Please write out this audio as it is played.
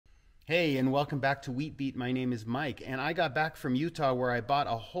Hey, and welcome back to Wheat Beat. My name is Mike, and I got back from Utah where I bought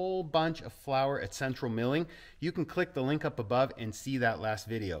a whole bunch of flour at Central Milling. You can click the link up above and see that last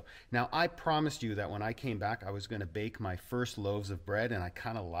video. Now, I promised you that when I came back, I was going to bake my first loaves of bread, and I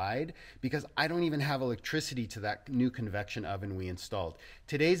kind of lied because I don't even have electricity to that new convection oven we installed.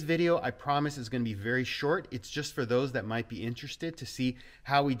 Today's video, I promise, is going to be very short. It's just for those that might be interested to see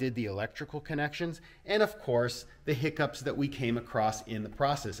how we did the electrical connections and, of course, the hiccups that we came across in the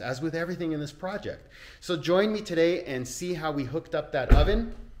process, as with everything in this project. So join me today and see how we hooked up that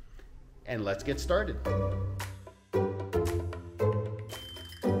oven, and let's get started. Gotta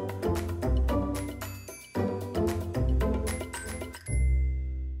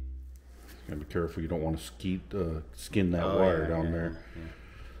be careful, you don't want to skin that wire down there. Yeah.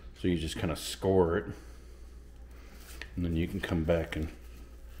 So you just kind of score it, and then you can come back and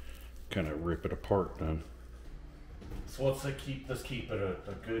kind of rip it apart then. So let's say keep it a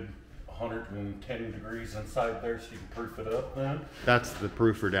good 110 degrees inside there so you can proof it up then. That's the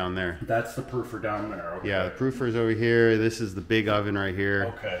proofer down there. That's the proofer down there, okay. Yeah, the proofer's over here. This is the big oven right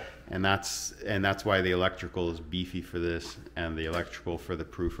here. Okay. And that's why the electrical is beefy for this, and the electrical for the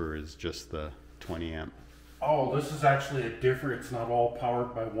proofer is just the 20 amp. Oh, this is actually a different, it's not all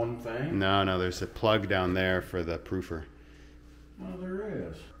powered by one thing? No, there's a plug down there for the proofer. Well, there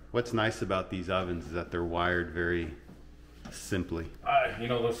is. What's nice about these ovens is that they're wired very simply. You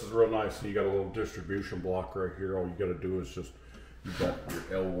know, this is real nice. You got a little distribution block right here. All you got to do is just, you got your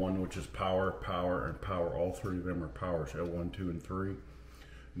L1, which is power, and power. All three of them are powers, L1, 2, and 3.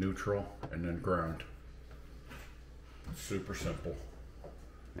 Neutral, and then ground. It's super simple.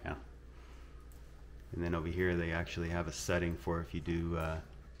 Yeah. And then over here, they actually have a setting for if you do,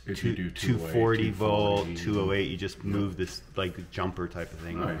 240 volt, 208, you just move this like jumper type of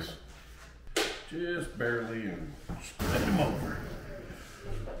thing. Nice. Over. Just barely, and split them over.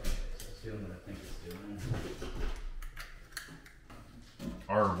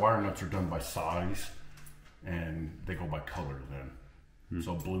 Our wire nuts are done by size, and they go by color then.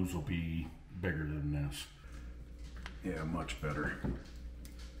 So blues will be bigger than this. Yeah, much better.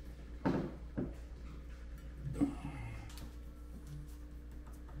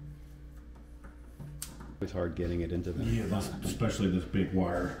 It's hard getting it into them. Yeah, especially this big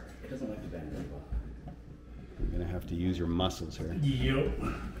wire. It doesn't like to bend very well. You're gonna have to use your muscles here. Yep.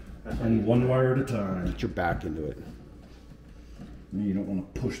 And one wire at a time. Get your back into it. You don't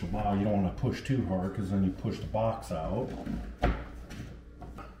want to push the box. You don't want to push too hard because then you push the box out.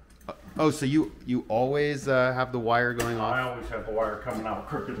 Oh, so you always have the wire going off? I always have the wire coming out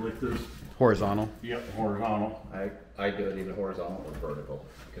crooked like this. Horizontal? Yep, horizontal. I do it either horizontal or vertical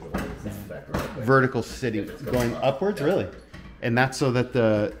because it works back real quick. Vertical sitting, going upwards, yeah. Really? And that's so that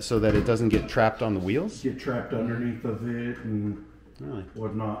it doesn't get trapped on the wheels? Get trapped underneath of it and really?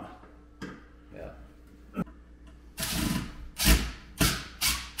 Whatnot. Yeah.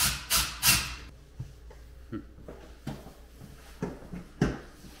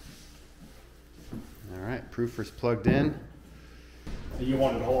 All right, proofer's plugged in. You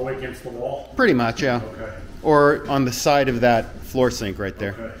want it all the way against the wall? Pretty much, yeah. Okay. Or on the side of that floor sink right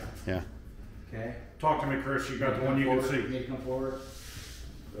there. Okay. Yeah. Okay. Talk to me, Chris. You got the one you can see. You need to come forward.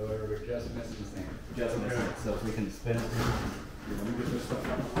 We're just missing this thing. Just missing it. So if we can spin it. Let me get this stuff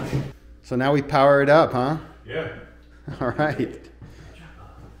out. So now we power it up, huh? Yeah. All right.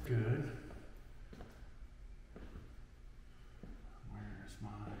 Good. Where's my...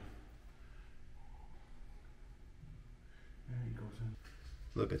 There he goes in.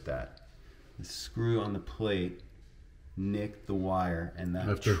 Look at that. The screw on the plate nicked the wire, and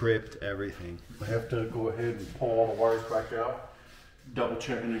that tripped everything. I have to go ahead and pull all the wires back out, double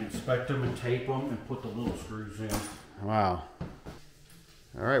check and inspect them and tape them and put the little screws in. Wow.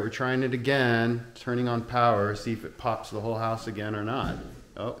 All right, we're trying it again, turning on power, see if it pops the whole house again or not.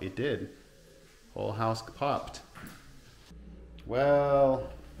 Oh, it did. Whole house popped. Well,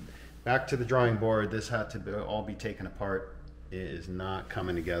 back to the drawing board. This had to all be taken apart. It is not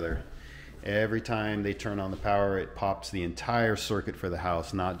coming together. Every time they turn on the power, it pops the entire circuit for the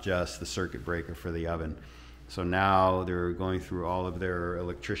house, not just the circuit breaker for the oven. So now they're going through all of their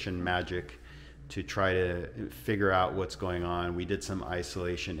electrician magic to try to figure out what's going on. We did some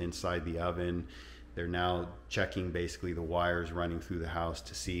isolation inside the oven. They're now checking basically the wires running through the house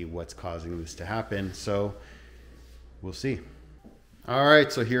to see what's causing this to happen. So we'll see. All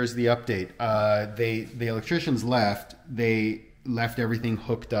right, so here's the update. The electricians left. They left everything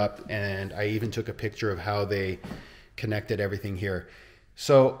hooked up, and I even took a picture of how they connected everything here.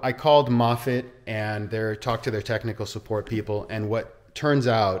 So I called Moffitt and talked to their technical support people, and what turns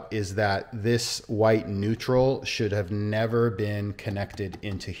out is that this white neutral should have never been connected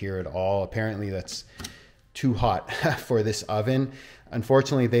into here at all. Apparently that's too hot for this oven.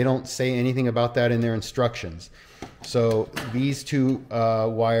 Unfortunately, they don't say anything about that in their instructions. So these two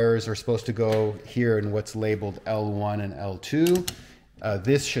wires are supposed to go here in what's labeled L1 and L2.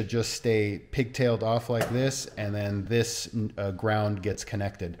 This should just stay pigtailed off like this, and then this ground gets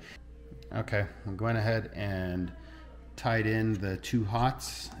connected. Okay, I'm going ahead and tied in the two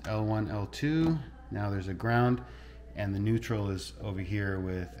hots, L1, L2. Now there's a ground, and the neutral is over here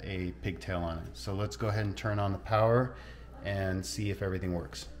with a pigtail on it. So let's go ahead and turn on the power and see if everything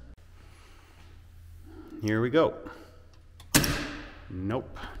works. Here we go.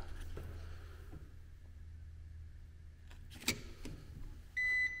 Nope.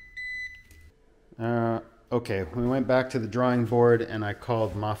 Okay, we went back to the drawing board and I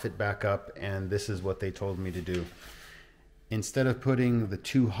called Moffett back up, and this is what they told me to do. Instead of putting the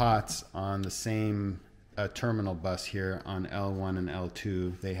two hots on the same terminal bus here on L1 and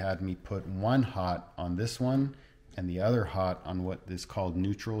L2, they had me put one hot on this one and the other hot on what is called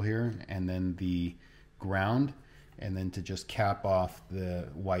neutral here, and then the ground, and then to just cap off the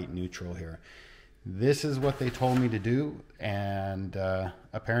white neutral here. This is what they told me to do, and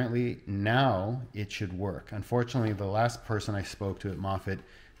apparently now it should work. Unfortunately, the last person I spoke to at Moffett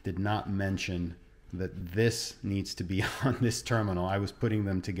did not mention that this needs to be on this terminal. I was putting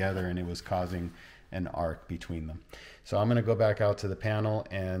them together and it was causing an arc between them. So I'm going to go back out to the panel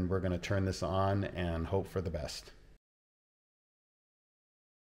and we're going to turn this on and hope for the best.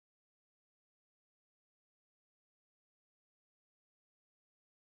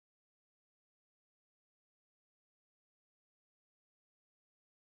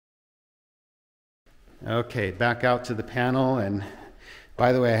 Okay, back out to the panel, and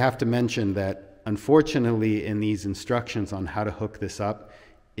by the way, I have to mention that unfortunately in these instructions on how to hook this up,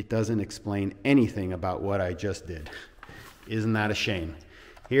 it doesn't explain anything about what I just did. Isn't that a shame?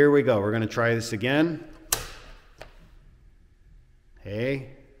 Here we go. We're going to try this again.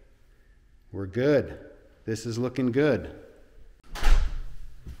 Hey, we're good. This is looking good.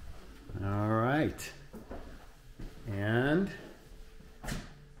 All right. And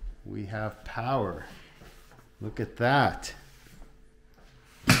we have power. Look at that.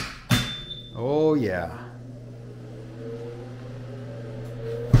 Oh yeah.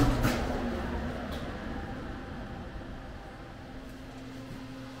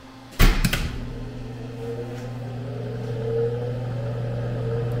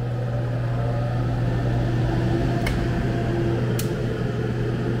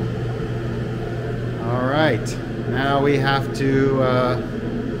 All right, now we have to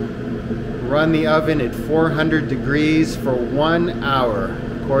run the oven at 400 degrees for 1 hour,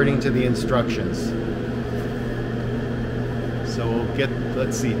 according to the instructions. So we'll get,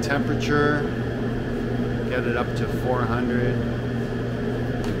 let's see, temperature, get it up to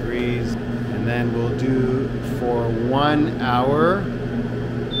 400 degrees, and then we'll do for 1 hour,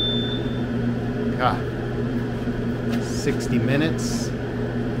 60 minutes.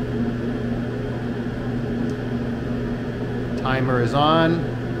 Timer is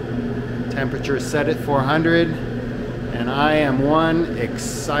on. Temperature is set at 400, and I am one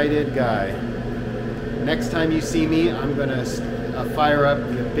excited guy. Next time you see me, I'm gonna fire up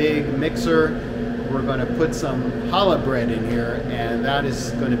the big mixer. We're gonna put some challah bread in here, and that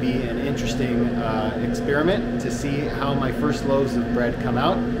is gonna be an interesting experiment to see how my first loaves of bread come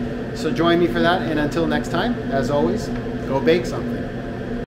out. So join me for that, and until next time, as always, go bake something.